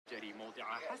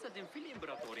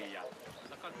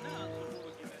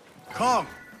Come!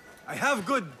 I have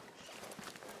good...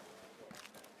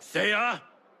 Seiya?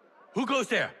 Who goes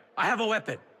there? I have a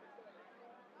weapon.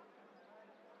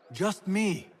 Just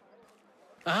me.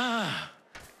 Ah,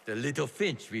 the little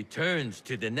finch returns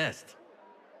to the nest.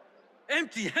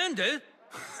 Empty-handed?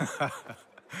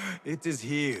 It is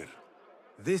here.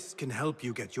 This can help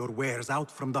you get your wares out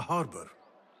from the harbor.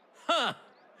 Ha!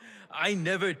 I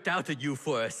never doubted you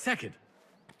for a second.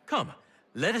 Come,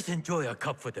 let us enjoy a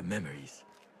cup for the memories.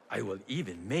 I will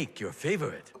even make your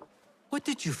favorite. What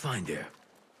did you find there?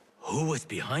 Who was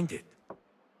behind it?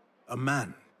 A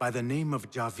man by the name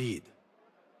of Javid.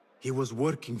 He was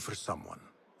working for someone,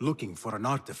 looking for an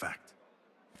artifact.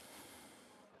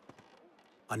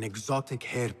 An exotic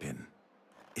hairpin.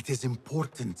 It is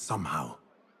important somehow.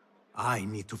 I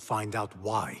need to find out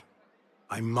why.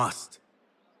 I must.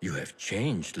 You have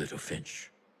changed, little Finch.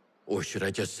 Or should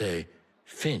I just say,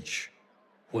 Finch?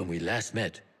 When we last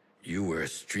met, you were a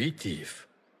street thief.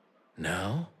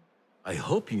 Now, I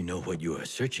hope you know what you are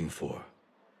searching for.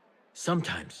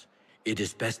 Sometimes, it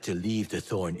is best to leave the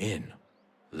thorn in,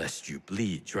 lest you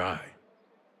bleed dry.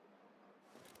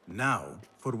 Now,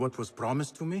 for what was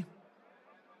promised to me?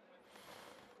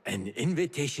 An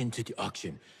invitation to the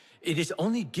auction. It is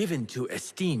only given to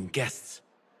esteemed guests.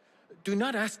 Do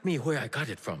not ask me where I got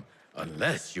it from,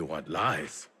 unless you want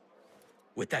lies.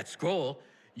 With that scroll,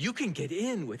 you can get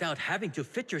in without having to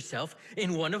fit yourself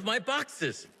in one of my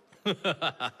boxes.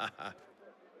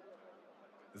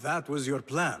 That was your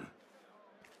plan.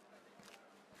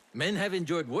 Men have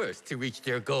endured worse to reach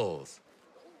their goals.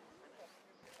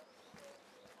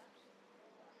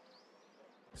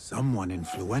 Someone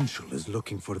influential is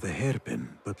looking for the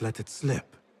hairpin, but let it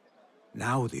slip.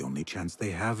 Now the only chance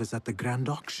they have is at the grand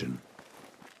auction.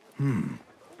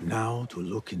 Now to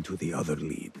look into the other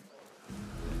lead.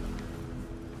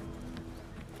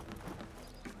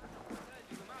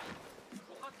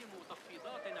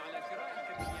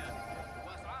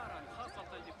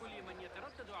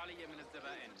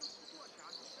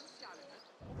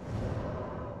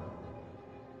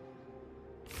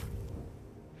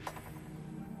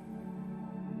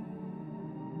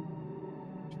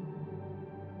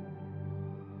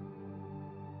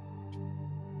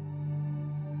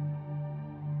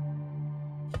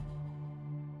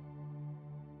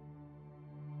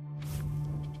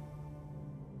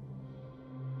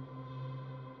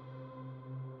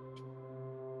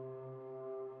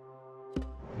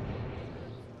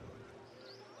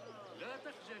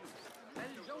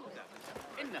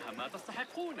 إنها ما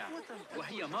تستحقونه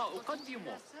وهي ما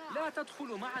أقدمه. لا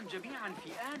تدخلوا معا جميعا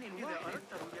في آن واحد. إذا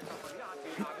أردت رؤية طبيعة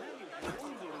الأعمال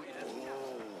انظروا إلى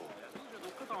السياحة.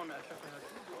 توجد قطع أشبه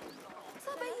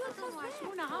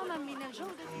 27 عاما من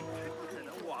الجودة.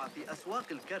 تنوع في أسواق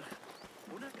الكرخ.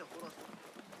 هناك فرص.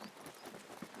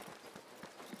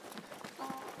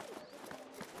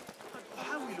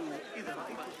 حاولوا إذا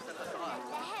رأيتم الأسعار.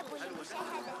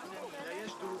 لا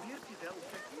يجدر بي ارتداء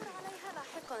كثير. عليها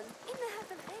لاحقا. إنها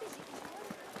في الخارج.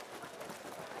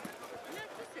 لا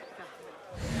تسأل.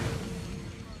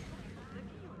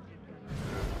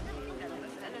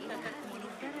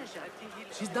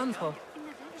 She's done for.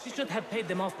 She should have paid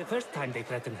them off the first time they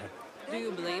threatened her. Do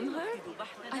you blame her?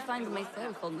 I find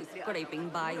myself only scraping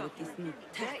by with these new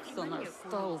tax on our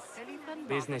stalls.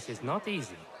 Business is not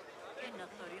easy.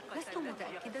 لست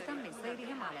متأكدة من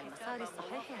سيرهم على المسار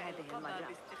الصحيح هذه المرة.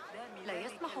 لا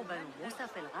يسمح بنو موسى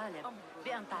في الغالب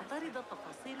بأن تعترض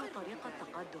التفاصيل طريق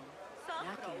التقدم.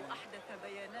 لكن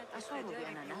أشعر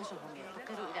بأن نهجهم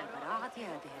يفتقر إلى البراعة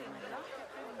هذه المرة.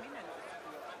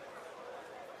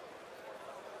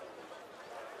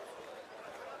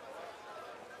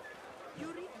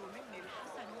 يريد مني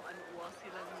الحسن أن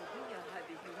أواصل المضي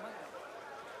هذه المرة.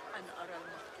 أن أرى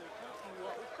المخطوطات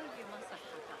وأقيم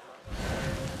صحتها.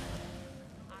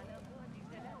 على بعد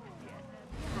 3 أسابيع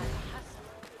حسب.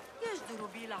 يجدر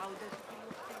بي العودة في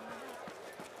الوقت المناسب.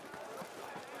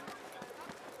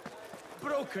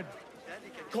 Broken.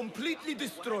 Completely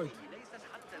destroyed.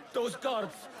 Those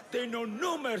guards, they know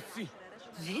no mercy.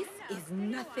 This is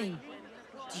nothing.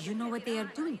 Do you know what they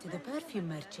are doing to the perfume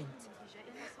merchant?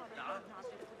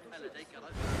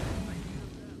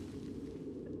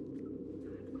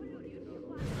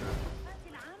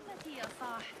 العامة يا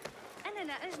صاح. أنا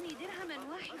لا أجني درهما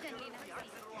واحدا لنفسي.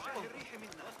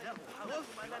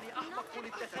 أنني أحمق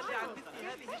للتخلي عن مثل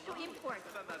هذه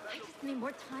I just need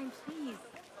more time, please.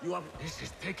 This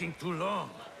is taking too long.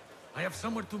 I have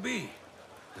somewhere to be.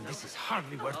 And this is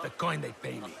hardly worth the coin they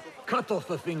pay me. Cut off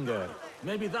the finger.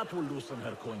 Maybe that will loosen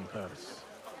her coin purse.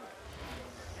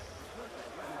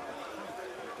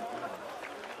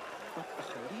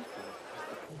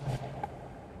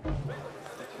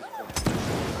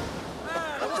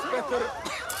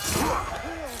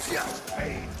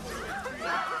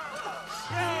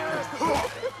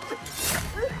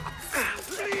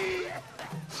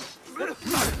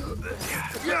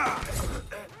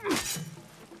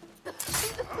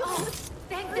 Oh,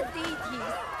 thank the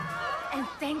deities. And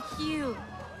thank you.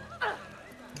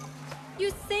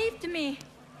 You saved me.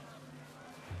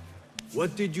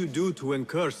 What did you do to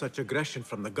incur such aggression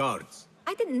from the guards?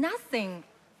 I did nothing.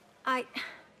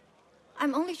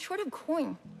 I'm only short of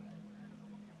coin.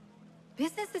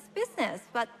 Business is business,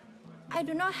 but I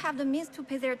do not have the means to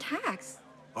pay their tax.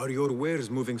 Are your wares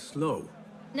moving slow?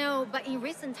 No, but in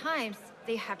recent times,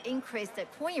 they have increased the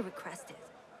coin requested.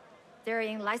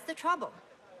 Therein lies the trouble.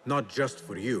 Not just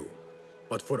for you,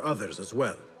 but for others as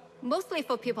well. Mostly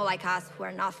for people like us who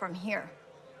are not from here,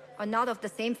 or not of the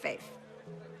same faith.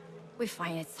 We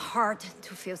find it's hard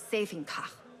to feel safe in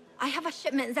Kach. I have a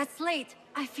shipment that's late.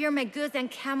 I fear my goods and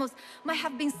camels might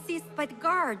have been seized by the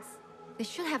guards. They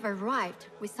should have arrived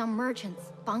with some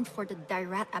merchants bound for the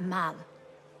Direct Amal.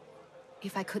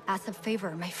 If I could ask a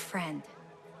favor, my friend,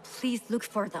 please look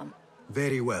for them.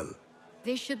 Very well.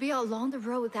 They should be along the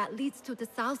road that leads to the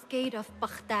south gate of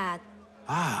Baghdad.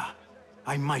 Ah,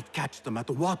 I might catch them at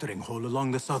the watering hole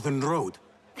along the southern road.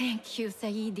 Thank you,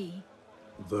 Saidi.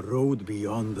 The road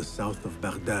beyond the south of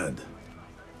Baghdad.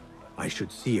 I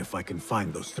should see if I can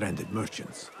find those stranded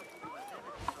merchants.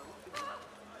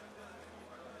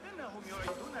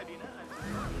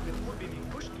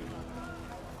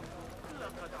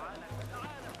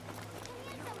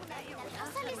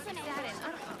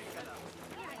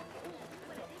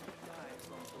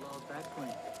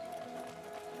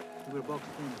 We're boxed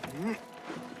in.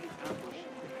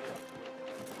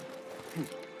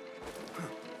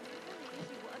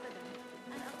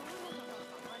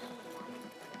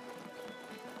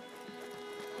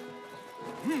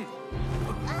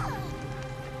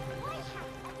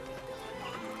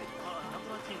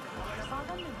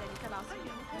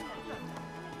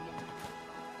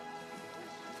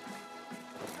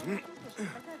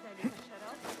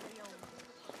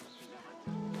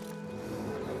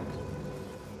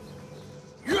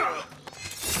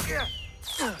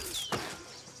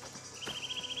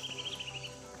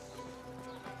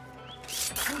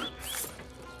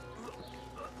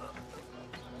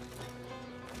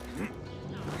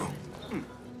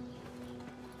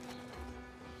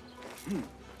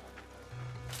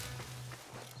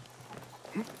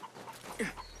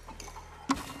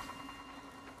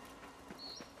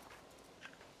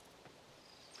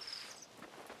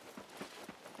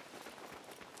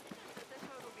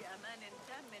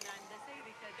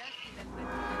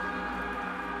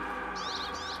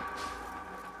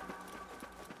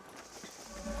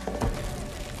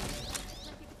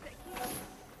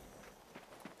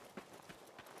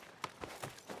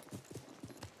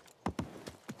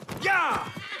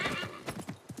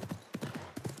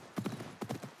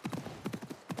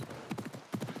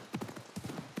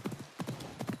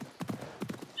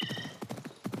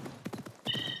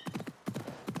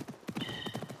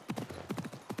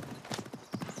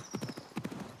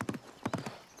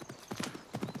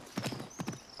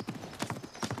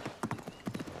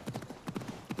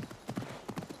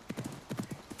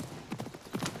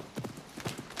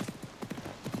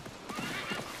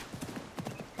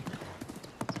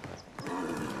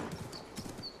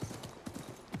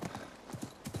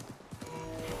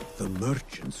 The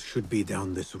merchants should be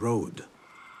down this road.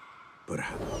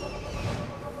 Perhaps.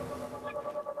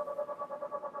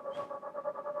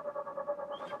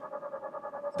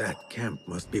 That camp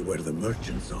must be where the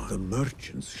merchants are. The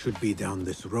merchants should be down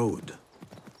this road.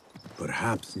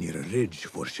 Perhaps near a ridge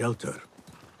for shelter.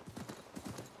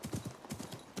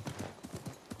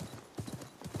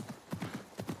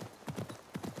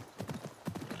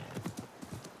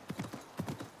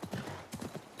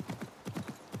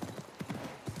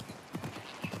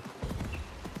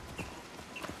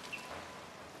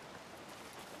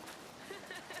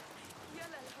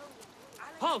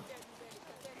 Halt!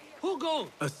 Who go?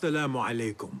 Assalamu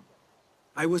alaikum.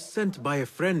 I was sent by a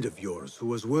friend of yours who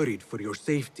was worried for your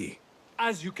safety.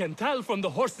 As you can tell from the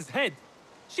horse's head,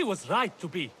 she was right to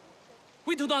be.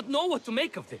 We do not know what to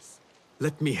make of this.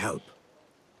 Let me help.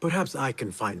 Perhaps I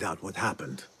can find out what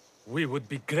happened. We would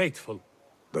be grateful.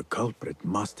 The culprit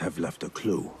must have left a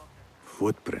clue.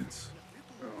 Footprints.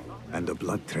 And a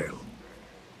blood trail.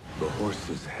 The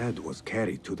horse's head was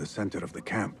carried to the center of the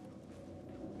camp.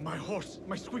 My horse,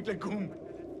 my sweet legume.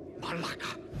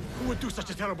 Malaka, who would do such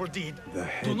a terrible deed? The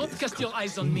head Do not is cast your cut.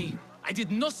 eyes on me. I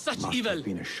did no such Must evil. have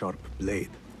been a sharp blade.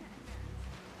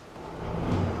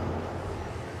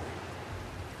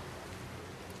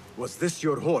 Was this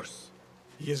your horse?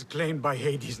 He is claimed by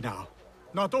Hades now.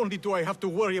 Not only do I have to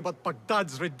worry about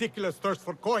Baghdad's ridiculous thirst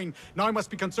for coin, now I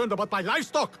must be concerned about my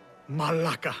livestock!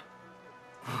 Malaka!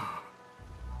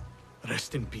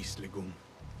 Rest in peace, Legume.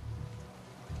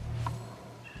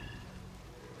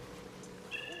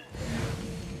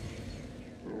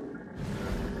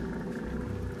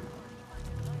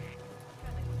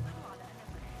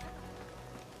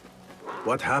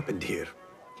 What happened here?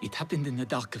 It happened in the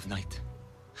dark of night.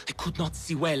 I could not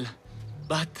see well,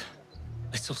 but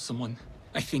I saw someone,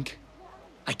 I think.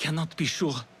 I cannot be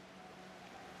sure.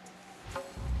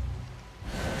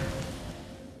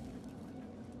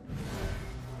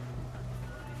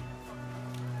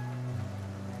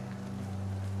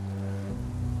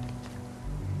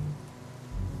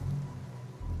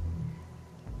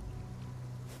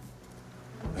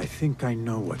 I think I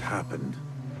know what happened.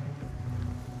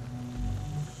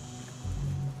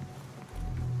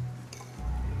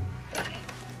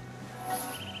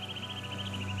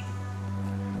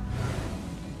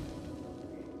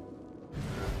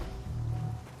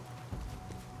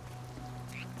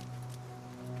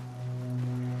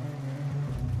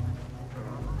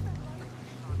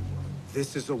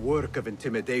 This is a work of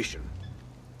intimidation.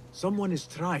 Someone is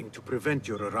trying to prevent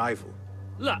your arrival.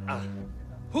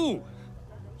 Who?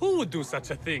 Who would do such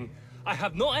a thing? I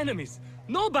have no enemies,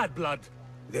 no bad blood.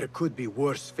 There could be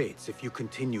worse fates if you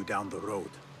continue down the road.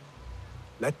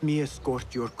 Let me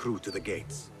escort your crew to the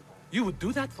gates. You would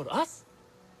do that for us?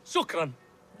 Shukran.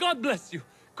 God bless you.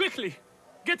 Quickly,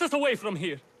 get us away from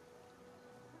here.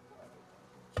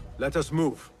 Let us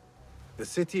move. The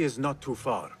city is not too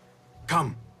far.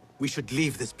 Come, we should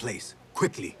leave this place,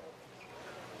 quickly.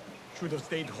 Should have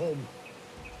stayed home.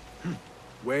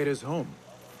 Where is home?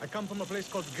 I come from a place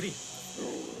called Greece,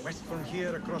 west from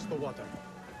here across the water.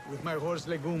 With my horse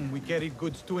Legume, we carried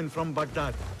goods to and from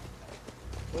Baghdad.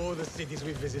 Oh, the cities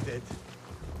we visited.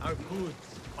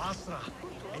 Al-Quds, Basra,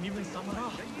 and even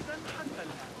Samarra.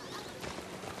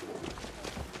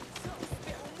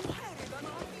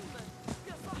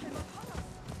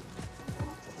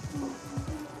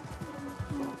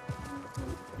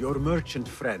 Your merchant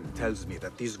friend tells me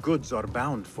that these goods are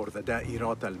bound for the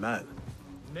Da'irat al-Mal.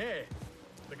 Nay,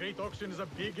 the Great Auction is a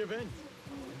big event,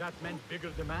 and that meant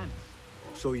bigger demand.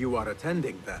 So you are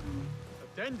attending then?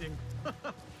 Attending?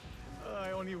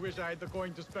 I only wish I had the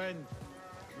coin to spend.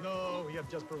 No, we are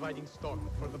just providing stock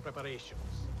for the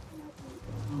preparations.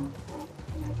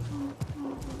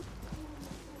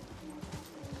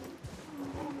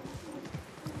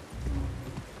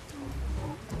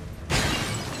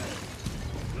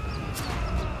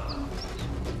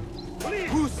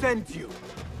 Who sent you?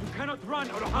 You cannot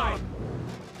run or hide.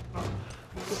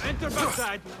 To enter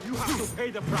Baghdad, you have to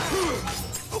pay the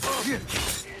price.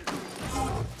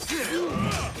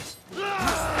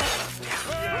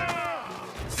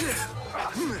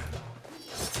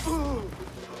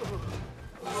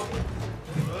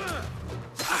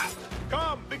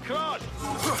 Come, be crushed!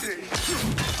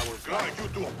 I will grind you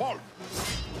to a pulp!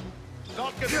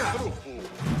 Not get through, fool!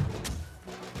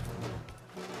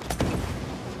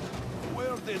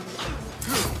 Where did...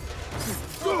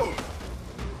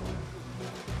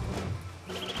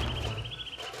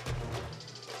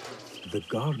 The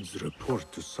guards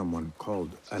report to someone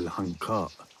called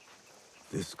Al-Hanqa.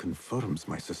 This confirms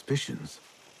my suspicions.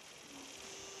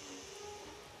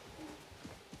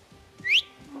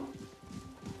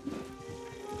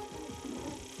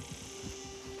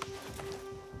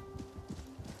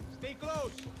 Stay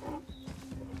close!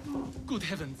 Good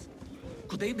heavens!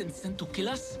 Could they have been sent to kill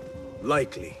us?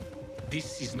 Likely.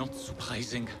 This is not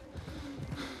surprising.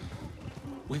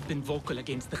 We've been vocal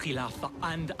against the Khilafah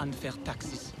and unfair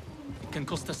taxes. It can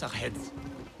cost us our heads.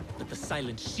 But the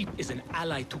Silent Sheep is an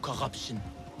ally to corruption.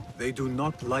 They do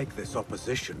not like this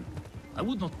opposition. I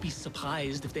would not be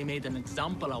surprised if they made an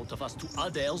example out of us to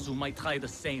others who might try the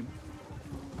same.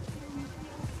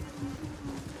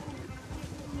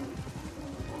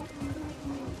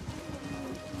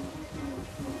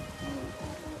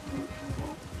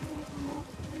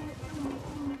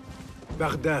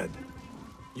 Baghdad,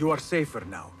 you are safer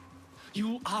now.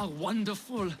 You are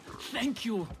wonderful. Thank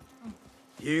you.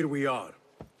 Here we are.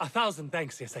 1,000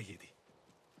 thanks, Ya Sayyidi.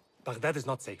 Baghdad is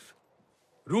not safe.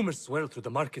 Rumors swirl through the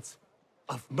markets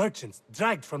of merchants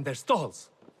dragged from their stalls.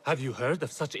 Have you heard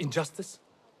of such injustice?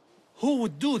 Who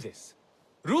would do this?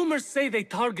 Rumors say they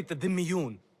target the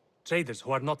Dhimmiyun, traders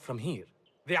who are not from here.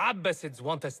 The Abbasids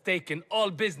want a stake in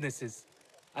all businesses.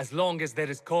 As long as there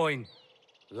is coin,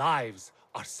 lives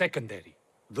are secondary.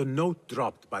 The note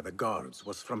dropped by the guards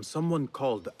was from someone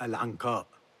called Al-Hanqa.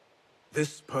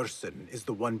 This person is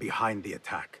the one behind the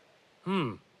attack.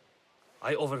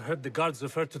 I overheard the guards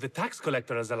refer to the tax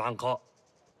collector as Al-Anqa,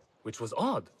 which was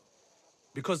odd.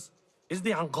 Because, is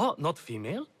the Anqa not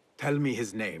female? Tell me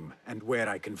his name, and where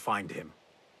I can find him.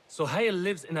 Suhail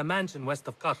lives in a mansion west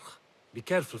of Karkh. Be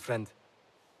careful, friend.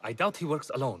 I doubt he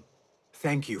works alone.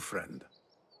 Thank you, friend.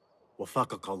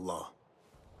 Wafaqak Allah.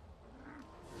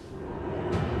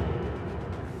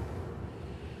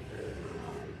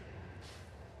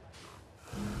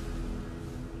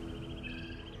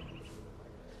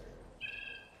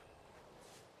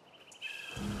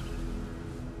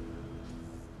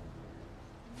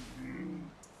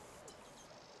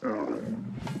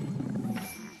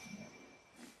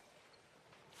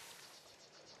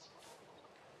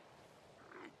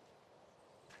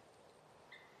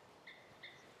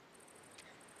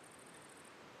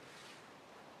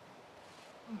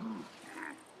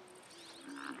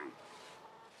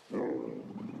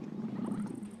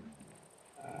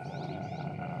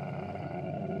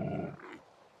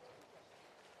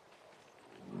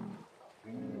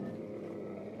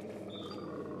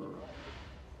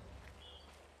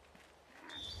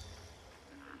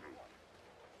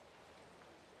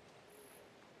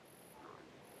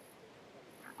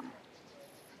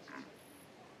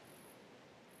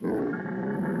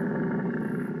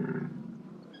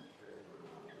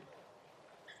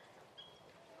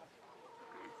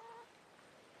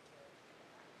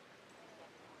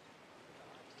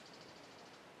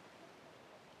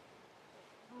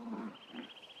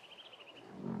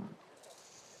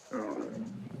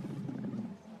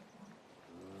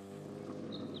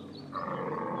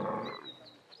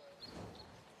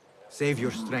 Save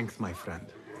your strength, my friend.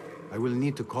 I will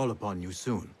need to call upon you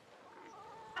soon.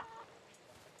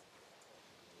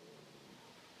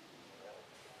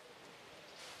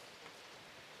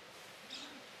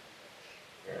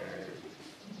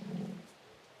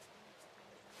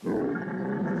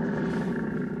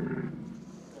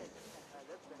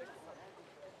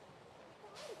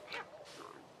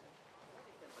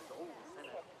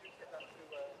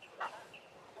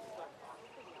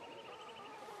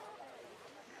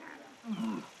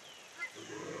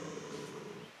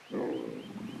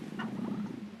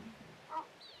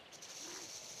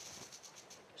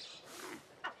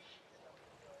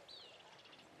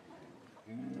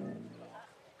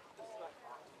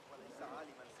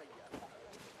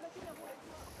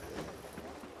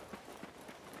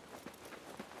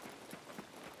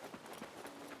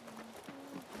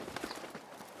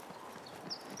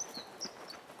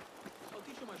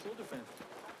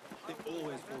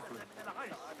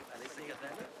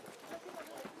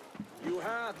 You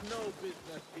have no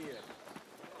business here.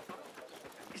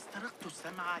 استرقت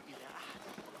السمع إلى أحد.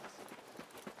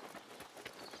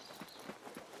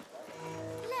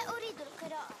 لا أريد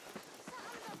القراءة.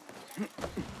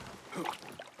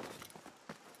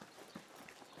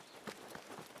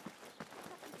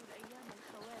 أعتقد الأيام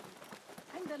الخوالي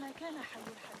عندما كان حي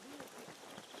الحديث.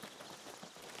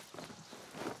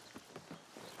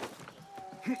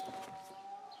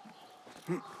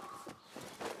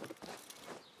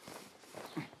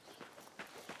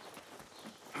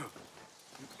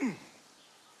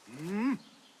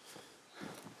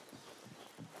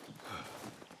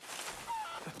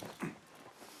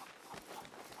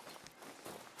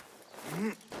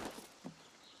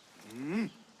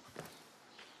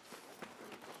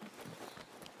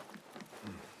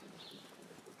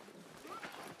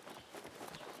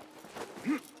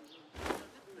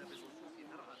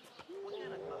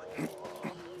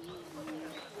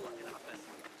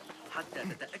 حتى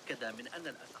نتأكد من أن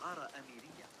الأسعار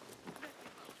أميرية.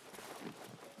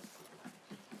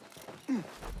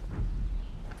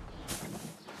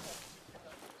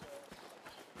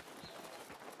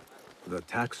 The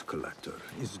tax collector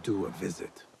is due a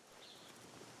visit.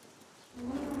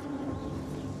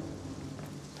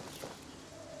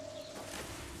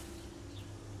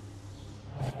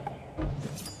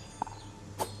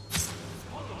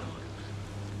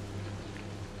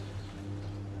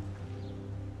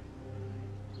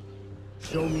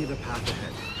 Show me the path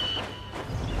ahead.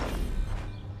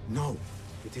 No,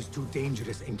 it is too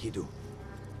dangerous, Enkidu.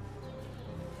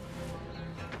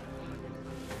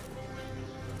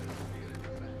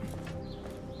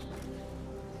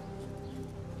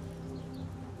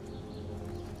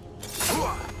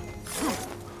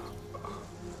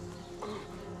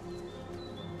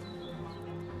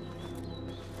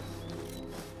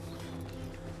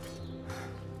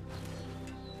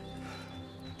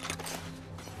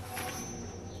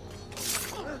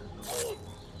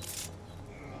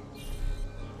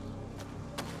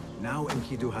 Now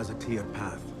Enkidu has a clear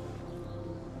path.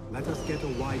 Let us get a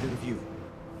wider view.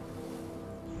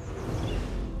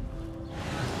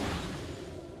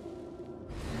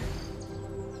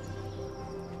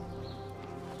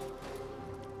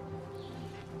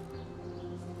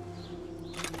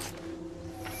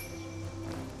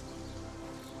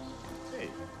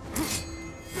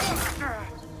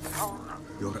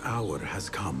 Your hour has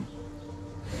come.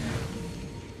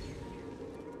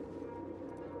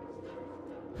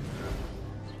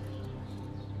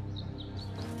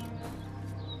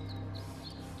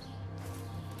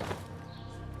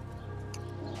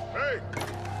 Hey!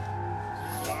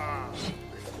 Ah,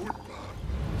 good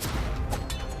man.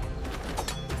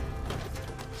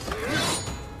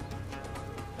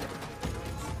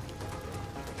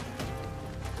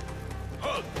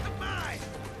 Hold the knife!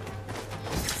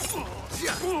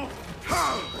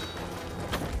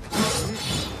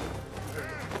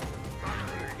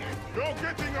 No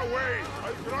getting away!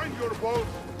 I'll grind your bones!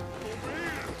 Over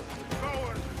here!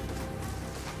 Coward!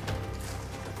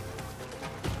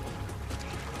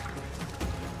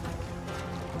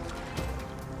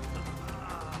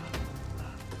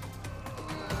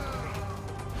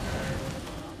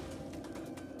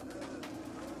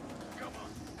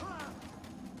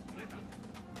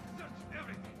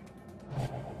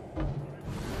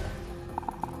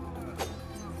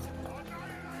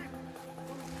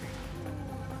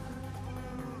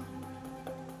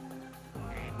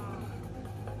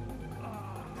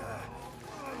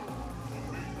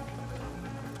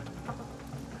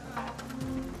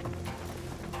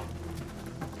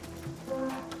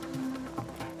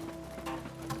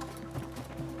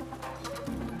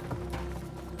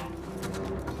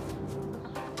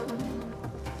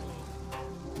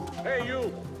 Hey,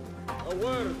 you! A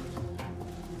word!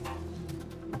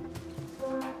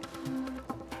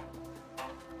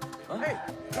 Hey!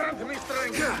 Grant me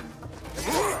strength!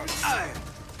 One!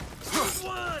 Too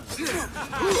slow!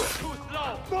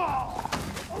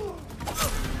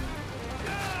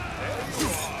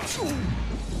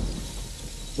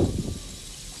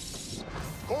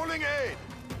 Calling aid!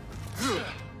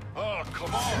 Oh,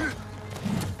 come on!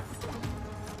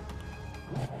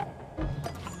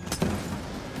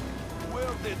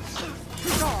 Where did...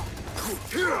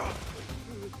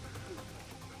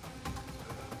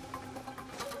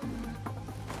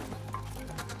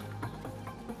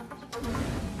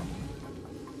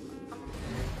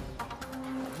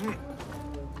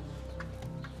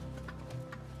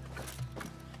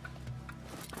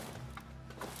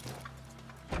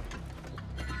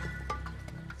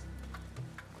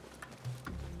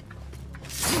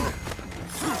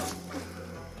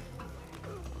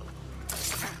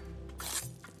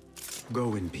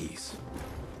 Go in peace.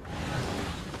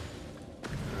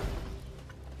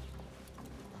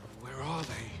 Where are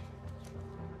they?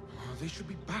 Oh, they should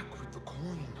be back with the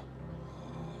coin.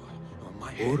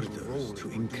 My head Orders rolled to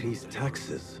with increase the-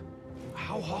 taxes.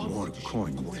 How hard More did she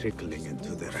coin go trickling in?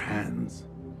 into their hands.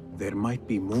 There might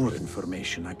be more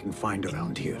information I can find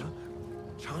around here.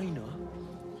 China?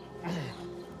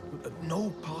 No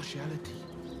partiality.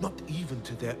 Not even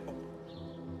to their...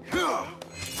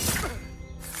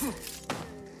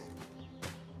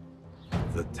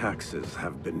 The taxes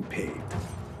have been paid.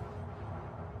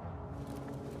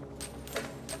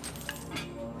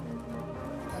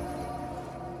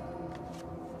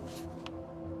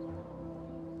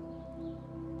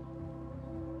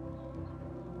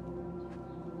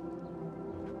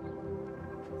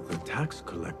 The tax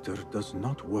collector does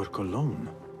not work alone.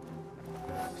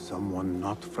 Someone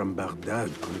not from Baghdad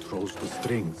controls the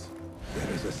strings. There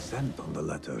is a scent on the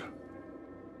letter.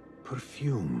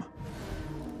 Perfume.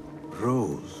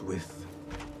 Rose with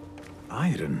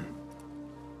iron.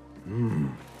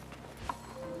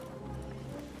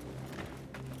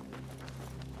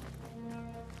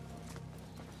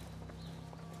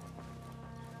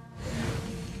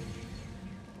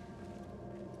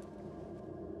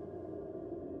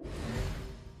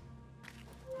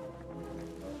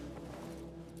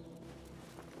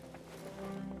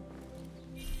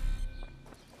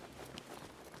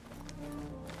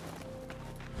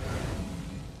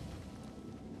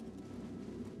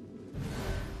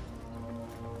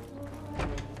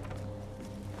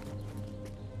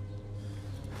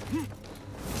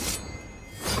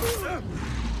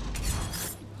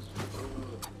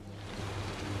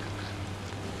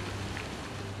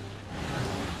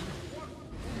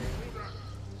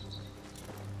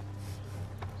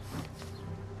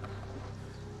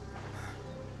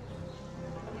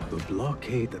 The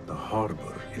blockade at the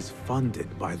harbor is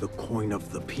funded by the coin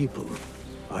of the people.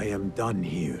 I am done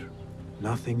here.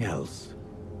 Nothing else.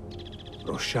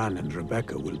 Roshan and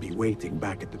Rebecca will be waiting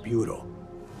back at the bureau.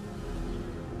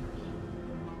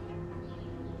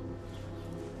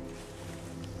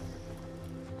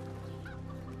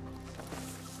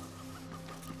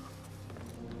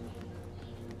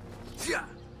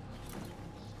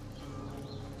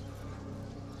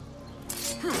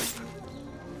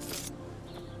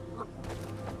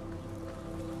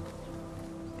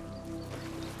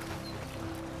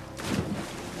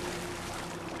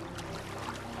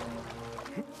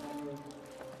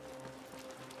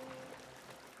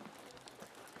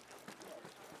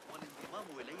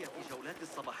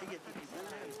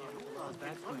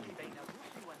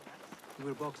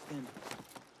 We're boxed in.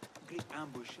 Great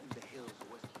ambush in the hills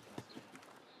west.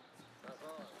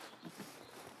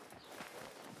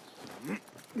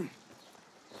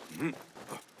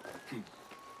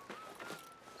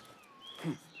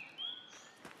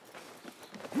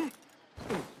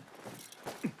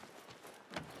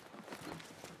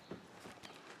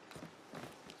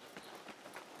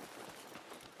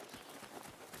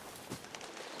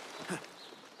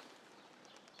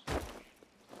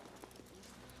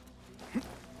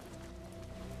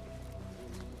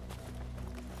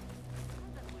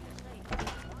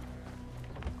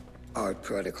 Our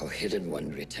protocol hidden one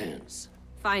returns.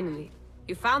 Finally,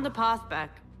 you found the path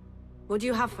back. What do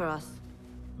you have for us?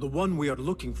 The one we are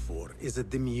looking for is a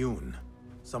Dimyun.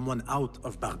 Someone out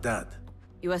of Baghdad.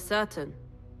 You are certain?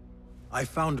 I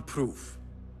found proof.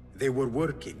 They were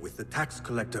working with the tax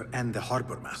collector and the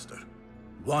harbor master.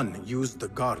 One used the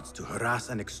guards to harass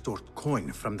and extort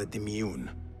coin from the Dimyun.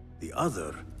 The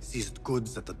other seized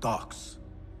goods at the docks.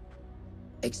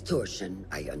 Extortion,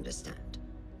 I understand.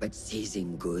 But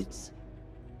seizing goods?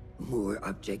 More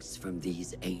objects from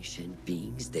these ancient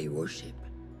beings they worship?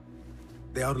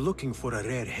 They are looking for a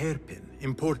rare hairpin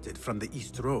imported from the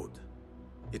East Road.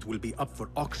 It will be up for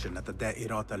auction at the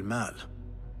Da'irat al-Mal.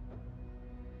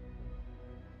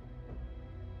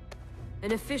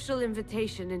 An official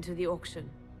invitation into the auction.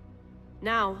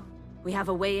 Now, we have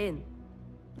a way in.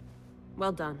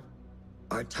 Well done.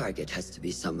 Our target has to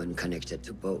be someone connected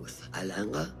to both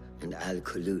Al-Anga and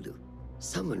Al-Kululu.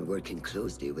 Someone working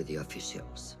closely with the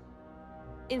officials.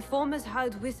 Informers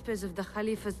heard whispers of the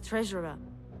Khalifa's treasurer.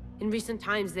 In recent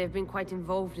times, they have been quite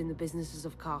involved in the businesses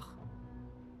of Kar.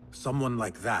 Someone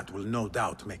like that will no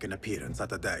doubt make an appearance at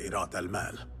the Da'irat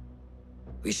al-Mal.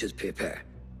 We should prepare,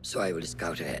 so I will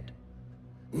scout ahead.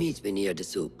 Meet me near the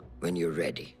souk when you're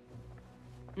ready.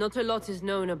 Not a lot is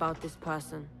known about this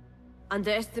person.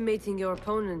 Underestimating your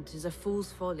opponent is a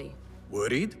fool's folly.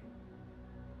 Worried?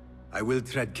 I will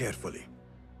tread carefully.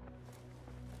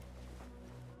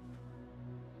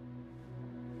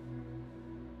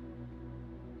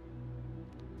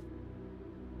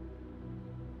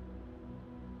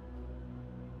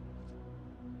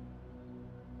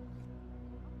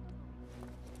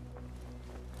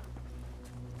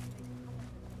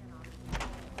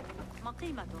 ما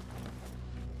قيمته؟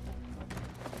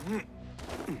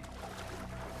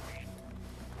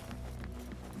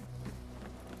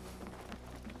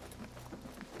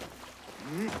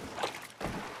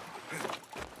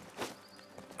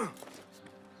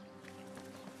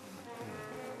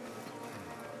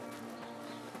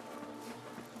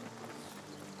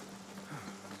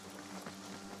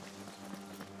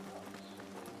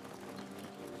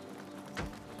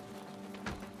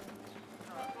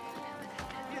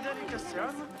 بذلك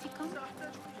السعر لن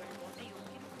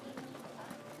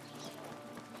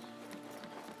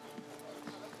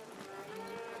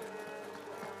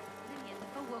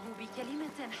يتفوهوا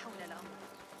بكلمة حول الأمر.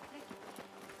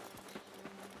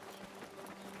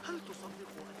 هل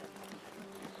تصدق أنا؟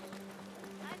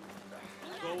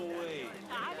 Go away.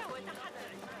 تعال وتحدث.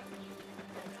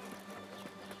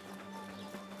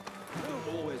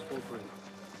 Always fall for it.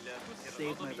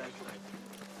 Save my backside.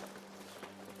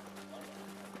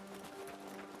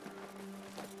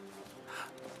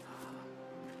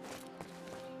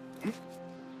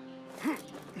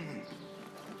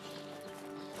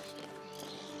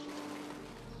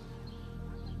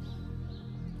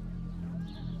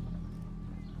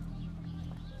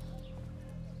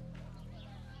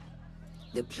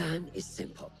 The plan is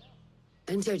simple.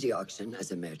 Enter the auction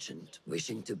as a merchant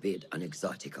wishing to bid on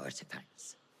exotic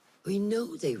artifacts. We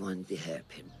know they want the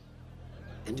hairpin,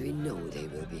 and we know they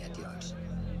will be at the auction.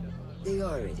 They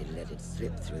already let it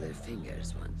slip through their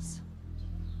fingers once.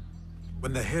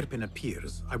 When the hairpin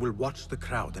appears, I will watch the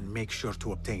crowd and make sure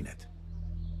to obtain it.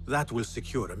 That will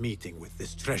secure a meeting with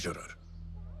this treasurer.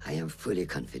 I am fully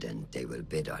confident they will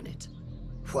bid on it,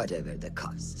 whatever the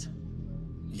cost.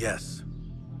 Yes.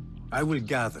 I will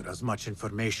gather as much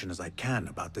information as I can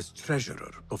about this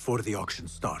treasurer before the auction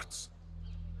starts.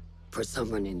 For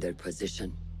someone in their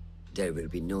position, there will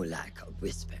be no lack of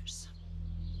whispers.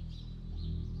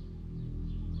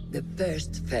 The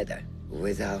first feather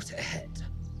without a head.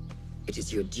 It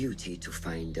is your duty to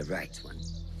find the right one.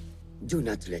 Do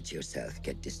not let yourself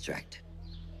get distracted.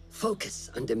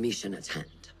 Focus on the mission at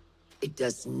hand. It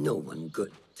does no one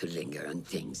good to linger on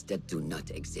things that do not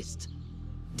exist.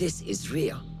 This is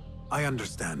real. I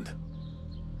understand.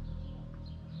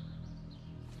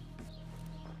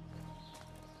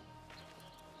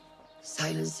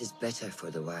 Silence is better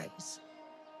for the wise.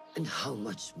 And how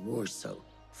much more so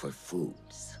for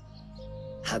fools.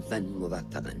 Habban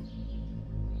mubattagan.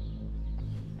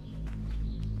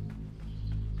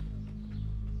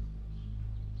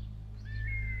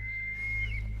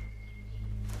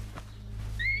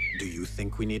 you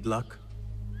think we need luck?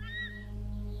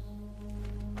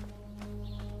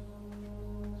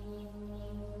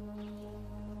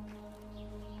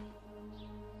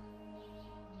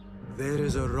 There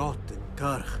is a rot in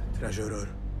Karch, Treasurer.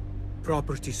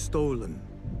 Property stolen,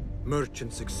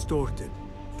 merchants extorted,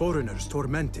 foreigners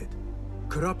tormented.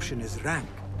 Corruption is rank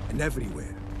and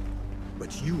everywhere.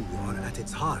 But you are at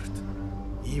its heart.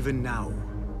 Even now,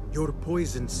 your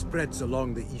poison spreads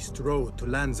along the East Road to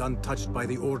lands untouched by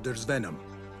the Order's venom.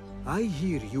 I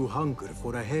hear you hunger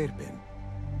for a hairpin.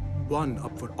 One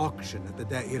up for auction at the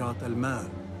Da'irat al-Mal.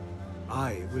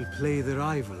 I will play the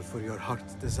rival for your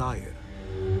heart's desire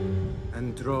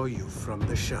and draw you from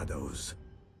the shadows.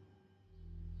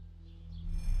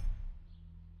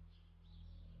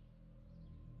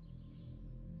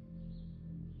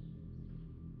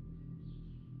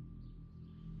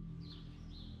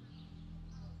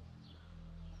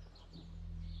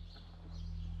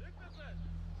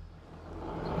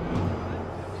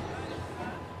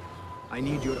 I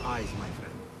need your eyes, my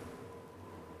friend.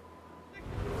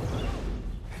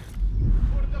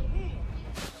 For the poor,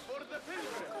 for the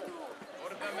pilgrim,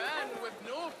 for the man with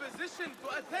no physician to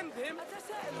attend him.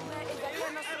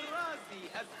 Al-Razi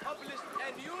has published a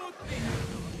new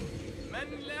theory. من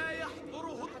لا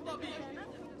يحضره الطبيب.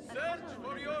 Search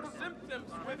for your symptoms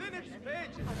within its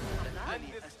pages and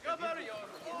discover your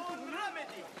own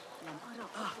remedy.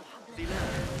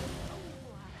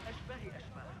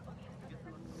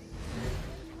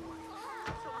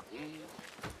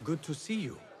 Good to see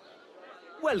you.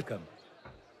 Welcome.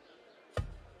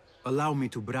 Allow me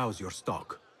to browse your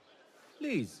stock.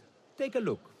 Please, take a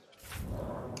look.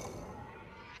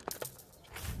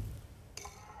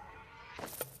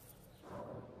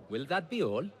 Will that be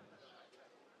all?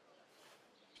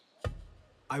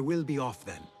 I will be off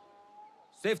then.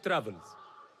 Safe travels.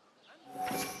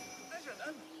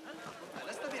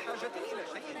 ألست بحاجة إلى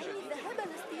شيء جديد؟ ذهب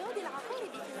لاصطياد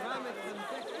العقارب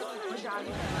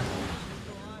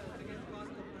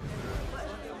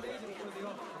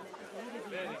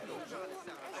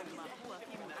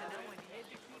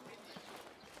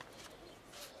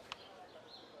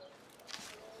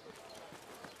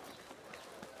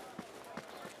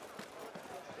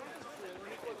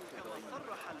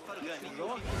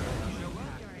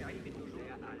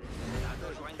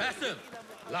Pass him!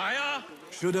 Liar!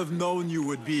 Should have known you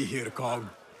would be here, Cog.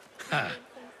 Ha!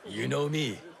 You know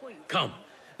me. Come,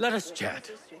 let us chat.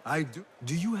 I do.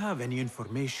 Do you have any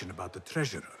information about the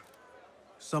treasurer?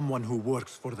 Someone who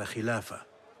works for the Khilafah.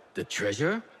 The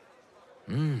treasure?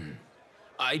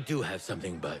 I do have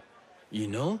something, but you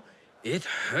know, it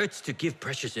hurts to give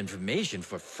precious information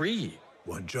for free.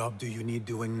 What job do you need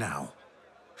doing now?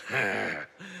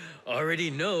 Already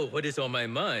know what is on my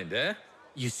mind, eh?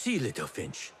 You see, Little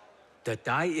Finch, the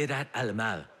Da'irat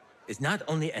al-Mal is not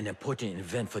only an important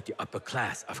event for the upper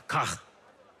class of Kach,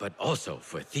 but also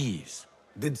for thieves.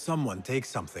 Did someone take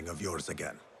something of yours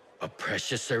again? A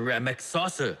precious ceramic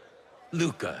saucer.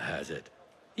 Luca has it.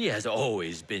 He has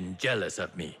always been jealous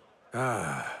of me.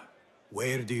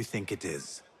 Where do you think it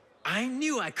is? I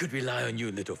knew I could rely on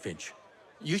you, Little Finch.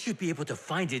 You should be able to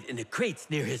find it in the crates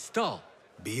near his stall.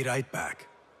 Be right back.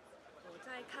 我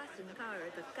在卡什纳尔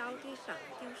的高地上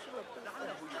丢失了部分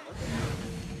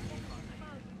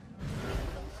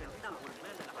想到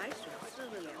还损失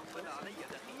了两分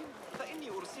فإني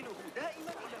أرسله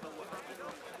دائما إلى بوابة.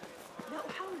 لا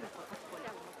أحاول فقط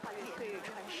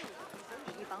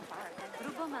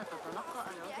ربما تتلقى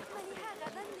أراضي لأكملها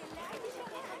غدا للاعب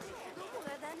شريحة الحدود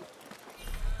غدا.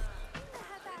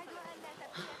 إنها تعد ألا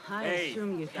تبقى. I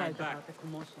assume you heard about the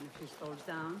commotion a few stores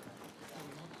down.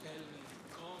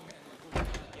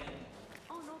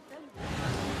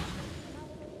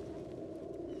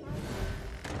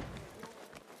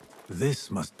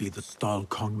 This must be the stall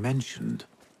Kong mentioned.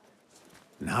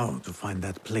 Now to find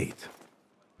that plate.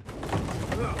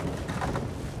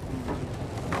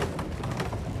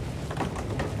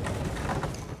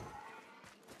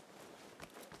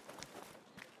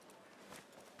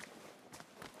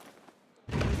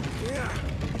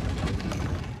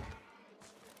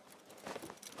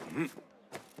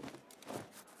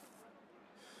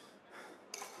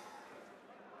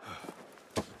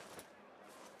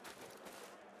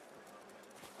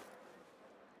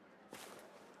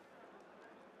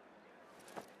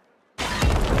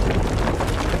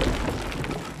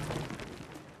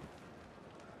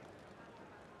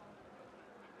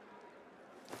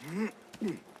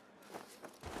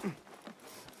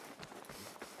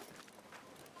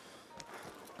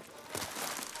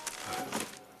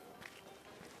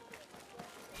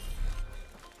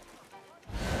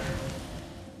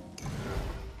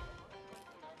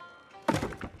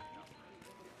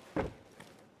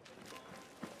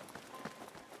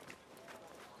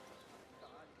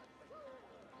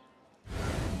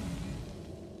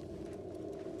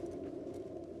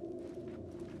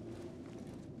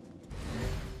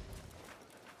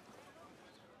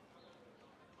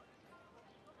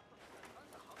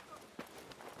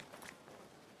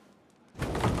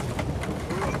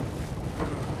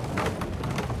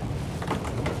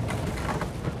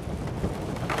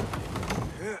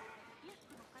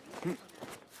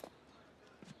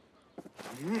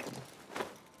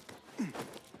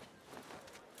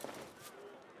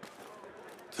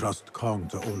 trust Kong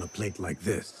to own a plate like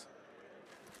this.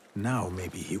 Now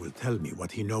maybe he will tell me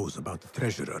what he knows about the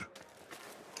treasurer.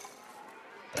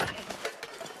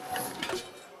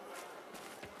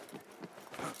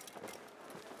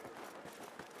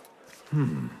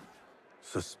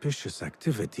 Suspicious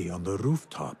activity on the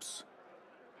rooftops.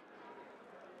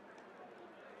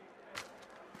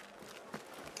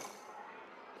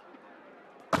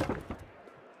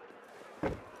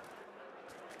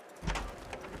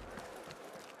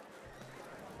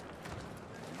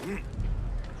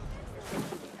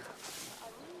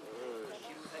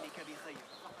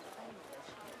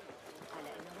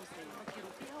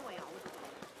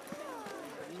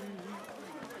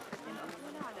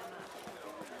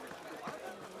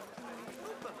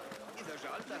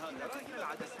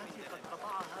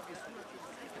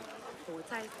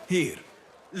 Here.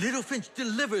 Little Finch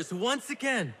delivers once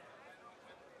again.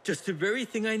 Just the very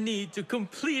thing I need to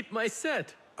complete my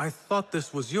set. I thought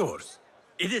this was yours.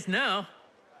 It is now.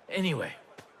 Anyway,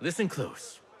 listen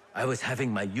close. I was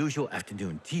having my usual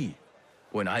afternoon tea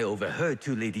when I overheard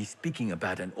two ladies speaking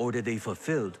about an order they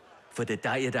fulfilled for the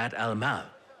Dayadat al-Mal.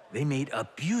 They made a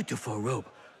beautiful robe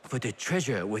for the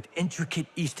treasure with intricate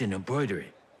Eastern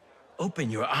embroidery.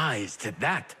 Open your eyes to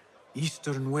that.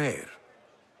 Eastern wear.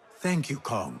 Thank you,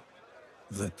 Kong.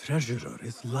 The treasurer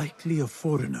is likely a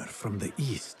foreigner from the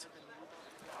East.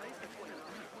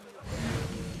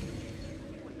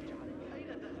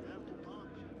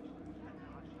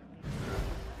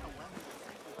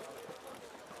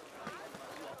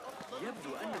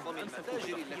 يبدو أنه من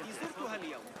المتاجر التي زرتها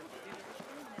اليوم.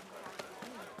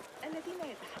 الذين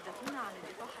يتحدثون عن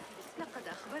الإطاحة لقد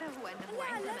أخبره أنه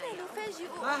عندما نفاجئ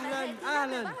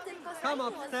أهلاً. Come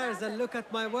upstairs and look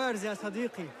at my wares, يا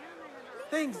صديقي.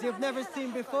 Things you've never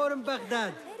seen before in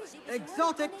Baghdad.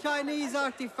 Exotic Chinese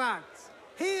artifacts.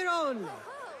 Here only.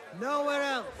 Nowhere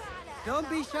else. Don't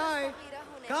be shy.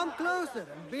 Come closer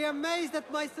and be amazed at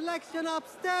my selection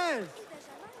upstairs.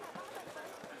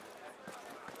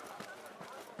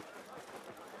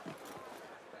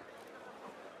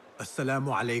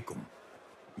 Assalamu alaikum.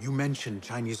 You mentioned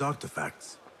Chinese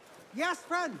artifacts. Yes,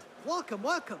 friend.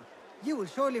 Welcome. You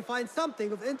will surely find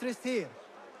something of interest here.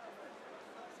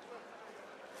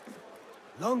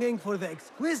 Longing for the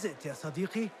exquisite, ya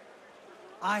Sadiqi?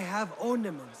 I have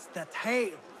ornaments that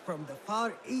hail from the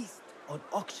Far East on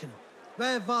auction.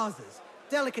 Rare vases,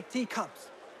 delicate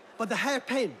teacups. But the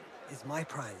hairpin is my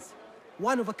prize.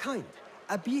 One of a kind.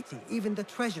 A beauty even the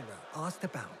treasurer asked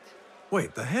about.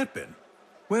 Wait, the hairpin?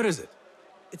 Where is it?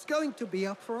 It's going to be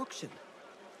up for auction.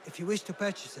 If you wish to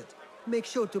purchase it, make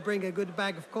sure to bring a good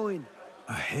bag of coin.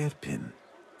 A hairpin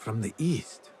from the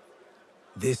East.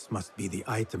 This must be the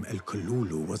item El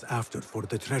Kululu was after for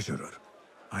the treasurer.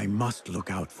 I must look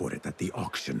out for it at the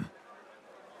auction.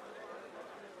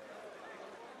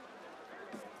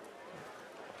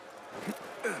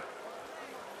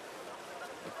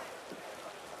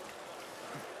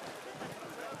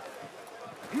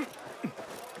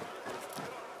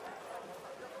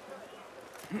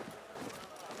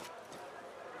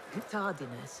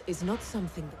 Tardiness is not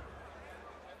something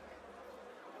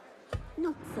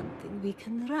we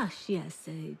can rush, yes,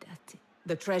 Saidati.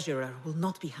 the treasurer will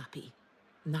not be happy.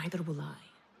 Neither will I.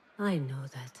 I know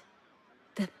that.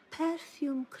 The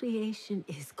perfume creation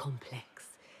is complex.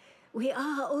 We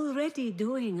are already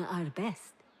doing our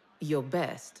best. Your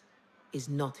best is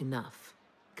not enough.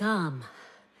 Come.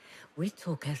 We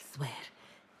talk elsewhere.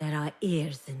 There are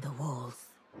ears in the walls.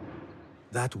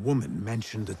 That woman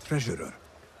mentioned the treasurer.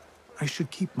 I should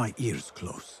keep my ears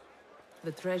close.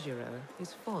 The treasurer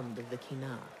is fond of the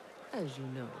Kina, as you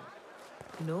know.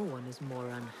 No one is more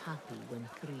unhappy when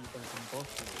 3 dozen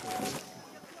bottles are wasted.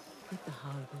 With the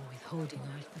harbor withholding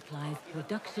our supplies,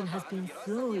 production has been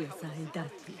slow,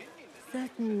 Saidati.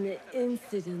 Certain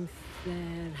incidents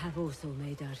there have also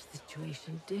made our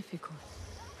situation difficult.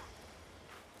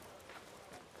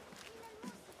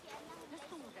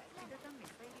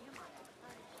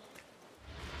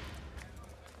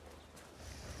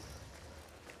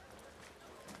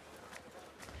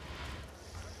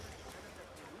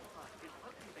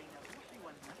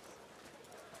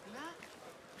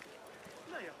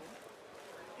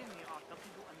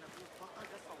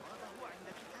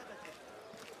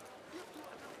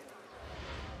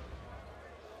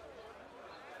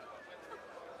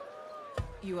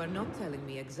 You are not telling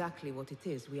me exactly what it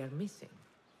is we are missing.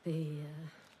 The,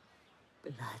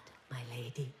 blood, my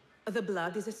lady. The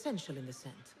blood is essential in the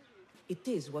scent. It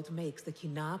is what makes the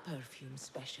Kina perfume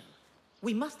special.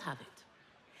 We must have it.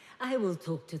 I will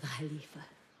talk to the Khalifa.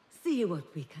 See what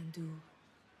we can do.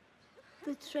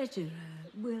 The treasurer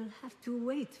will have to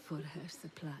wait for her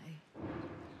supply.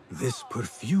 This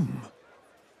perfume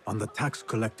on the tax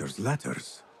collector's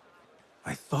letters.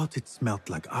 I thought it smelt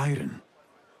like iron.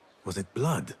 Was it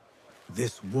blood?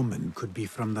 This woman could be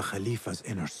from the Khalifa's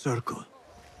inner circle.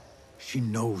 She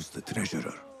knows the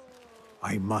treasurer.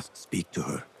 I must speak to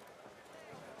her.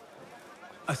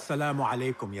 Assalamu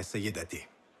alaikum, ya Sayyidati.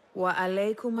 Wa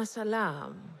alaykum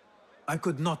assalam. I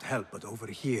could not help but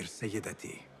overhear,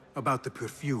 Sayyidati, about the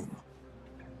perfume.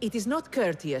 It is not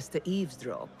courteous to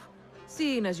eavesdrop.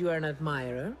 Seeing as you are an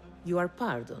admirer, you are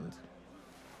pardoned.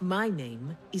 My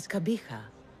name is Kabija,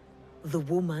 the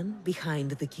woman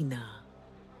behind the Kina.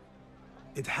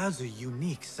 It has a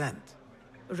unique scent.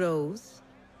 Rose,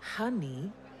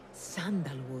 honey,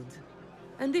 sandalwood.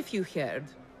 And if you heard,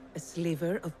 a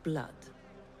sliver of blood.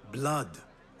 Blood.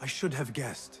 I should have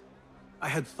guessed. I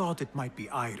had thought it might be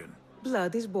iron.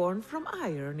 Blood is born from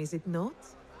iron, is it not?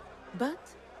 But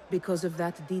because of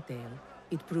that detail,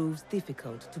 it proves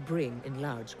difficult to bring in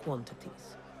large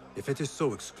quantities. If it is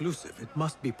so exclusive, it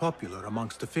must be popular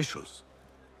amongst officials.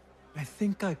 I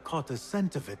think I caught a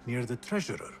scent of it near the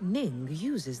treasurer. Ning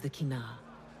uses the Kina.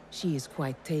 She is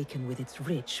quite taken with its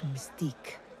rich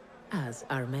mystique, as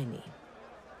are many.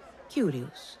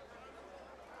 Curious.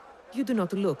 You do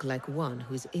not look like one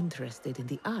who is interested in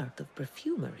the art of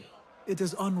perfumery. It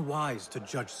is unwise to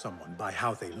judge someone by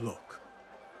how they look.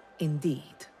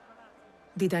 Indeed.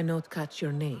 Did I not catch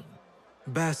your name?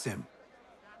 Basim.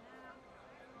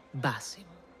 Basim.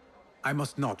 I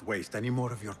must not waste any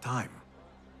more of your time.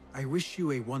 I wish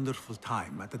you a wonderful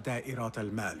time at the Da'irat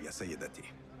al-Mal, ya Sayyidati.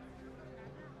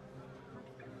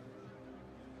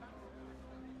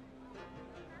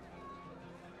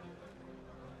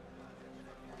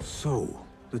 So,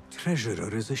 the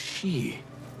treasurer is a she,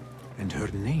 and her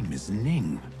name is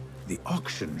Ning. The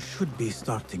auction should be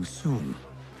starting soon.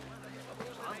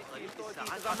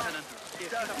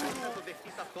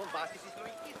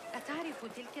 أتعرف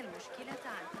تلك المشكلة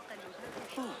عن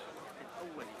تقلبات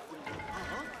أول كل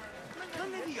ما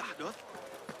الذي يحدث؟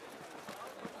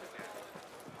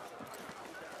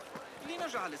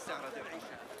 لنجعل السعر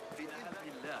درعيشا بإذن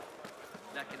الله،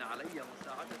 لكن علي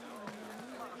مساعدته.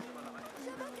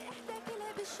 شبك إحدى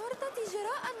كلاب الشرطة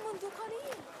جراء منذ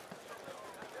قليل.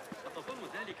 أتظن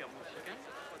ذلك مضحكا؟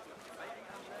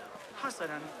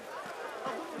 حسنا،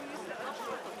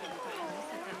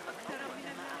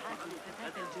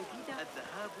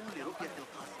 الذهاب لرؤية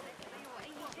القصر.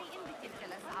 أي شيء بتلك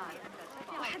الأسعار.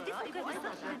 أحدثك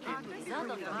بصراحة زاد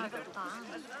ضريبة الطعام.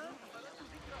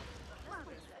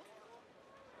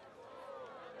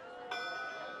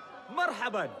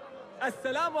 مرحبا.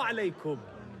 السلام عليكم.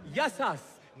 Yasas.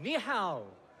 Ni hao.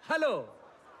 Hello.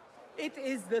 It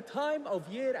is the time of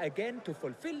year again to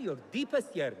fulfill your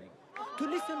deepest yearning, to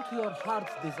listen to your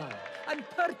heart's desire, and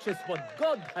purchase what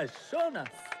God has shown us.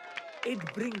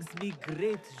 It brings me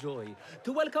great joy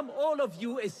to welcome all of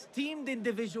you esteemed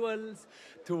individuals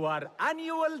to our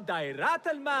annual Dairat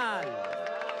al-Mal.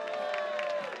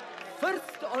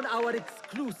 First on our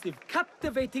exclusive,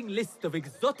 captivating list of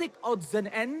exotic odds and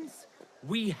ends,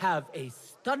 we have a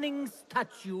stunning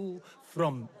statue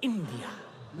from India.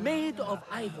 Made of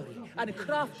ivory and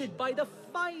crafted by the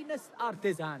finest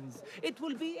artisans, it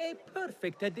will be a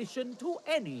perfect addition to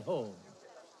any home.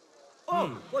 Oh,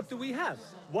 what do we have?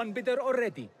 One bidder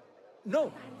already.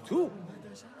 No, two.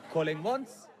 Calling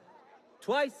once,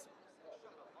 twice,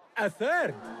 a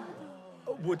third.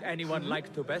 Would anyone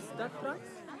like to best that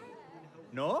price?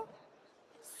 No?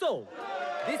 So,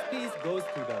 this piece goes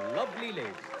to the lovely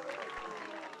lady.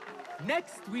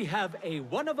 Next, we have a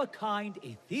one-of-a-kind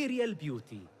ethereal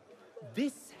beauty.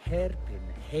 This hairpin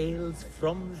hails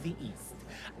from the east.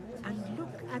 And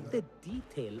look at the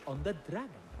detail on the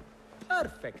dragon.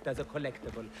 Perfect as a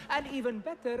collectible, and even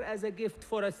better as a gift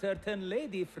for a certain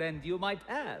lady friend you might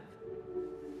have.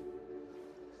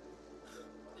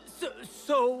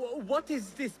 So what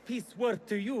is this piece worth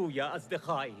to you, Ya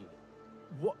Asdiqai?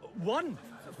 One,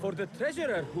 for the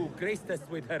treasurer who graced us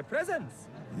with her presence.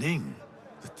 Ning,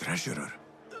 the treasurer.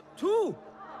 Two.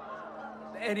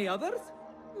 Any others?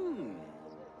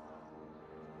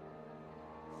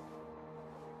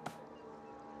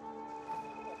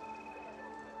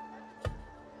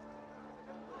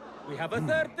 We have a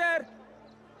third there.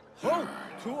 Oh,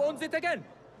 who owns it again?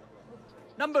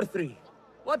 Number 3.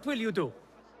 What will you do?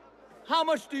 How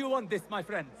much do you want this, my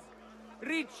friends?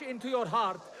 Reach into your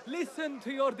heart. Listen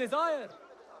to your desire.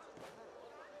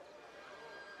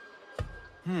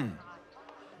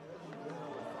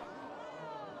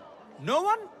 No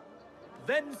one?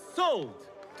 Then sold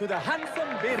to the handsome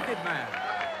bearded man.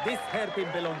 This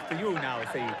hairpin belongs to you now,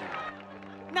 Sayyidi.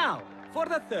 Now, for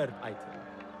the third item.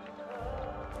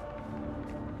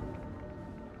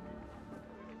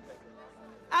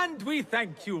 And we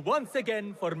thank you once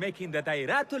again for making the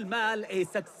Dairatul Mal a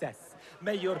success.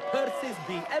 May your purses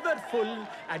be ever full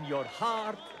and your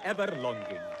heart ever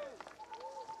longing.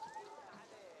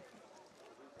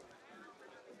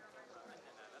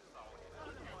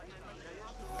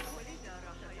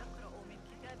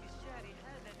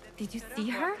 Did you see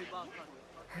her?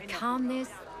 Her calmness,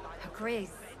 her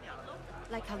grace.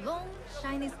 Like a lone,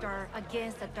 shining star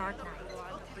against a dark night.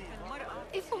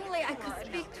 If only I could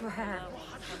speak to her.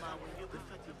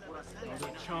 Not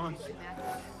a chance.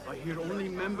 I hear only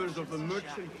members of the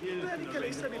merchant guild in the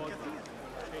reign of God.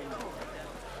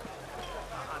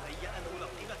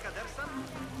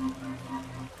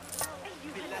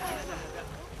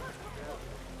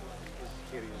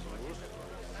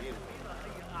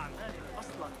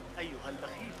 أيها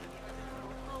البخيل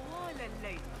طوال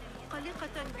الليل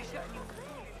قلقة بشأن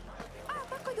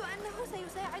أعتقد أنه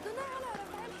سيساعدنا على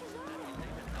رفع الحجارة.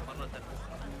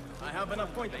 I have an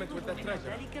appointment with the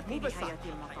treasurer. في نهاية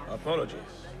المطاف.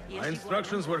 Apologies. My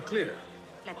instructions were clear.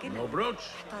 No brooch,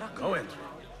 no entry.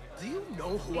 Do you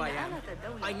know who I am?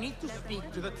 I need to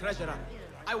speak to the treasurer.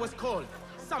 I was called.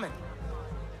 Summoned.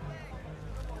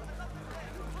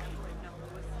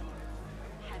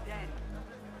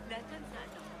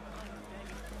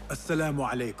 Assalamu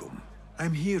alaikum.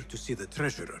 I'm here to see the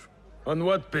treasurer. On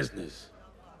what business?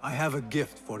 I have a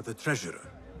gift for the treasurer,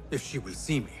 if she will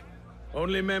see me.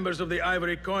 Only members of the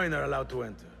Ivory Coin are allowed to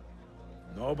enter.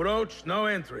 No brooch, no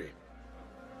entry.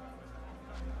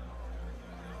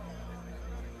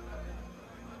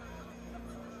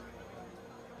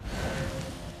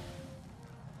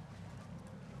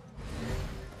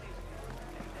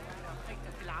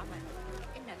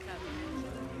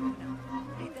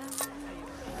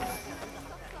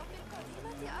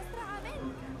 أسرع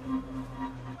منك.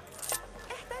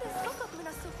 احترس فقط من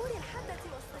الصخور الحادة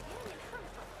والصبيان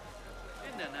الحمقى.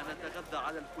 إننا نتغذى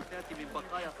على الفتات من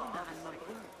بقايا طعام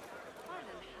المبعوث.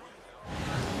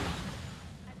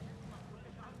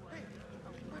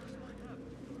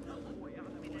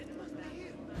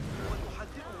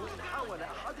 ونحذره إن حاول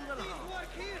أحدنا الهرب.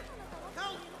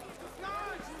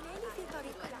 جمالي في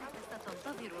طريق العمل.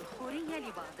 ستنتظر الخورية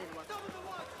لبعض الوقت.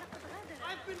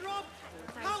 I've been robbed!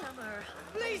 Help!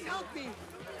 Please help me!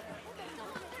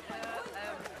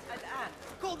 الآن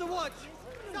Call the watch!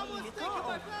 Someone's taking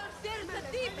my purse! There's a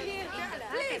thief here!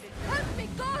 Please, help me,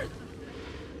 guard!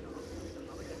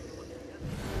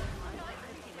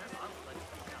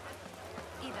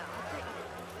 إذا عدت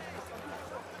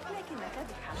لكنك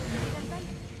بحاجة إلى البيت.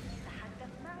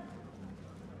 تحدث معي.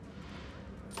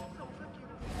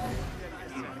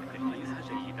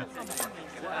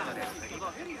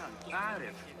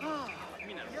 أعرف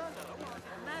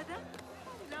ماذا؟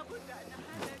 لابد أن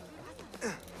هذا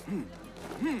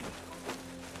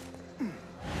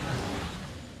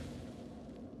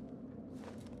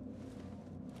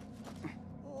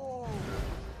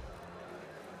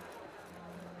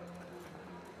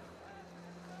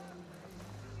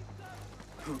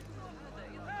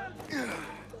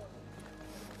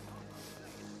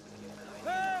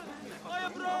I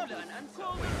am robbed!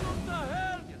 Call the Sultan!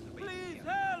 Help! Please,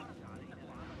 help!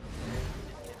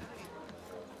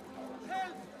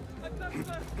 Help! A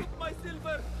thunder took my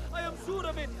silver! I am sure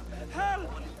of it! Help!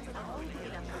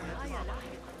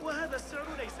 وهذا السعر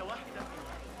ليس واحدا.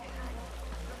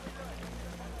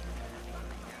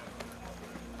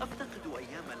 أفتقد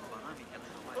أيام البرامج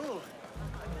الخوارج. أوه،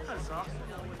 هل سأحصل؟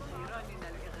 جيراننا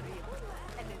الإغريق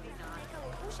الذين عاشوا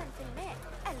وحوشا في الماء.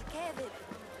 الكاذب.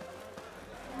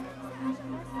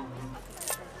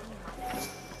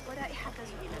 ورائحة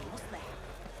إلى المصلح.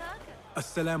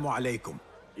 Assalamu alaikum.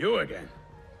 You again.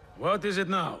 What is it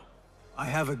now? I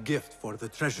have a gift for the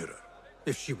treasurer,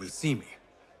 if she will see me.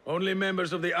 Only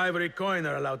members of the Ivory Coin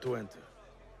are allowed to enter.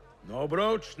 No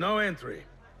brooch, no entry.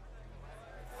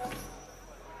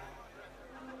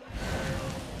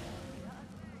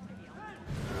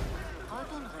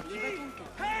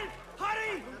 Help!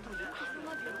 Hurry!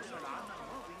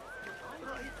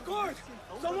 Guard!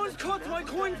 Someone's caught my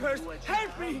coin purse!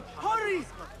 Help me! Hurry!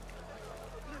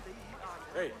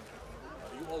 Hey,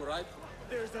 are you all right?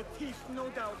 There's a thief, no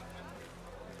doubt.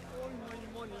 All my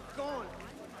money gone.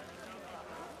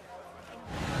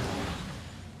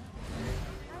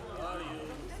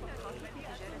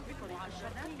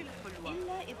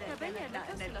 إلا إذا تبين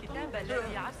أن الكتاب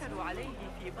الذي عثروا عليه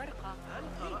في برقة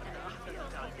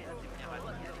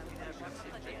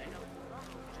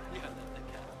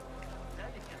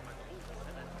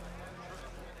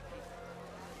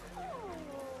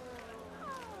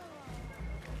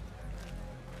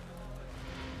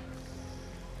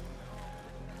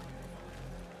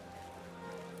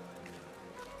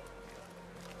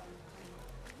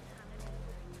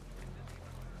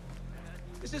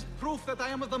This is proof that I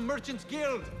am of the Merchants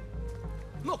Guild.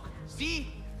 Look, see?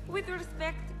 With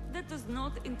respect, that does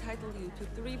not entitle you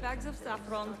to 3 bags of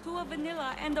saffron, 2 of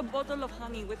vanilla, and a bottle of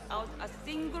honey without a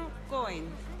single coin.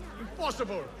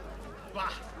 Impossible!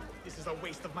 Bah, this is a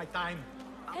waste of my time.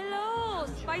 Hello,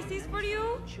 spices for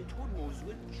you?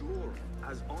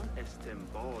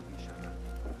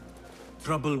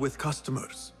 Trouble with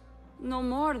customers. No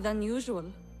more than usual.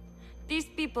 These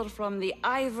people from the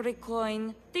Ivory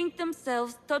Coin think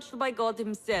themselves touched by God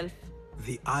himself.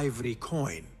 The ivory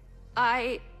coin.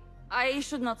 I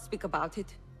should not speak about it.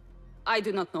 I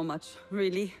do not know much,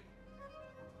 really.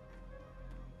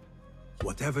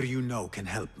 Whatever you know can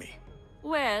help me.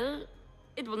 Well,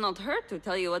 it will not hurt to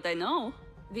tell you what I know.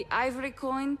 The Ivory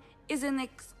Coin is an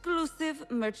exclusive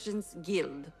merchants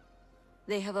guild.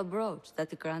 They have a brooch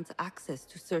that grants access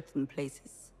to certain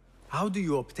places. How do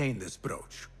you obtain this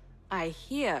brooch? I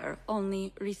hear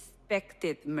only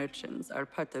respected merchants are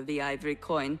part of the Ivory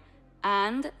Coin,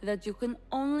 and that you can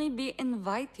only be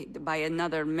invited by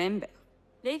another member.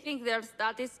 They think their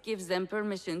status gives them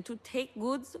permission to take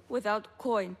goods without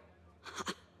coin.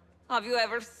 Have you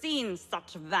ever seen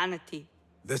such vanity?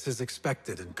 This is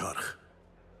expected in Karch.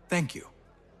 Thank you.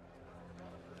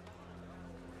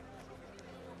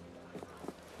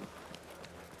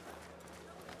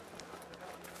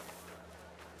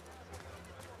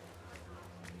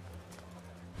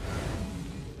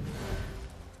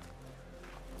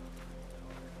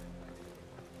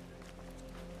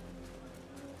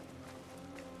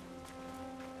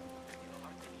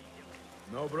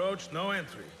 No brooch, no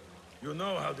entry. You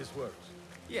know how this works.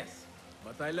 Yes,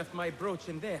 but I left my brooch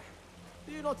in there.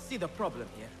 Do you not see the problem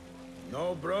here?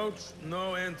 No brooch,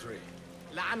 no entry.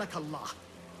 لعنك الله.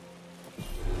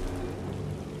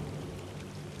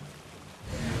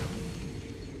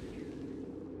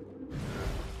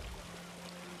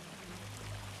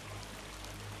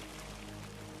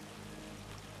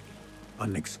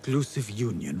 An exclusive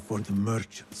union for the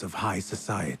merchants of high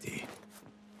society.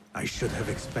 I should have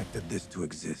expected this to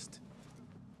exist.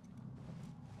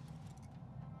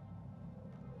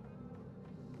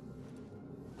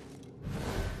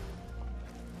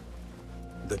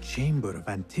 The Chamber of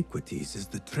Antiquities is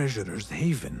the treasurer's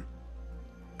haven.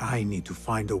 I need to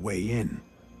find a way in.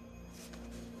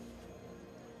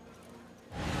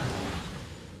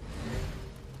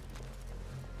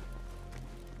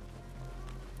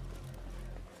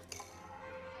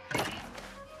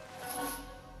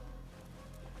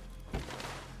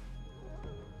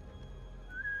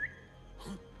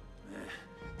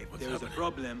 If there is a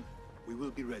problem, we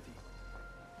will be ready.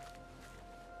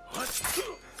 What?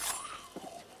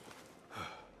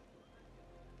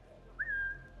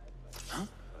 Huh?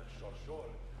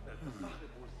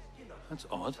 That's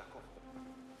odd.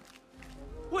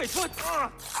 Wait, what?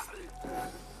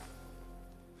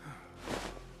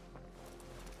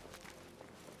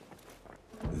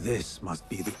 This must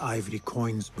be the Ivory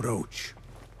Coin's brooch.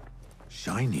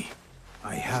 Shiny.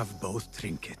 I have both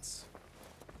trinkets.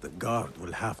 The guard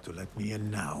will have to let me in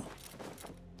now.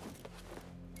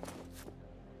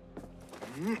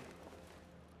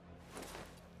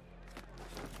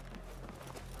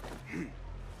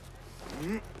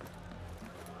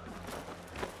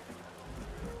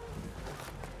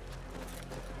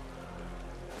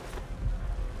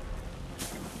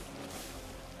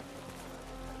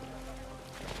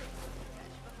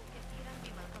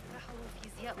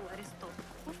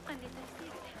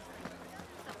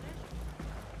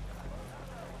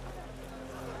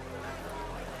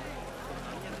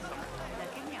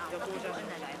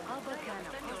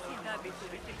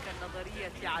 بتلك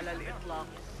النظرية على الإطلاق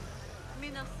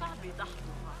من الصعب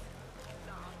دحضها.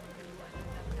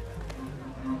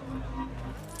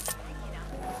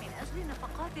 من أجل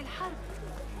نفقات الحرب.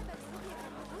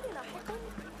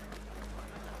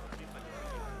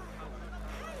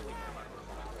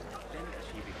 لن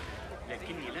أجيبك،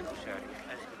 لكني لن أشارك.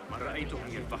 رأيتهم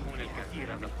يذبحون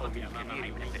الكثير من القوم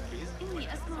الكبير من التركيز.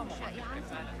 إني أسمع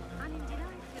شائعات عن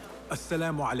اندلاع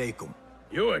Assalamu alaikum.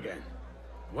 You again?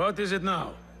 What is it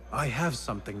now? I have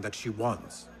something that she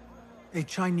wants. A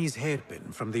Chinese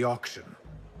hairpin from the auction.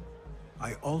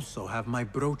 I also have my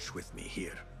brooch with me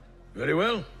here. Very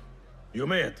well. You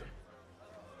may enter.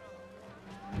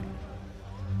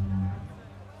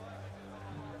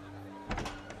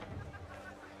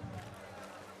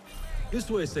 This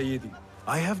way, Sayyidi.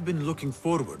 I have been looking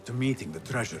forward to meeting the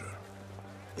treasurer.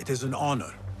 It is an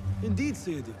honor. Indeed,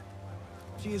 Sayyidi.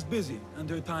 She is busy, and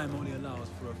her time only allows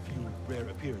for a few rare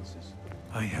appearances.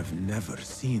 I have never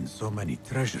seen so many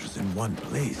treasures in one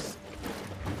place.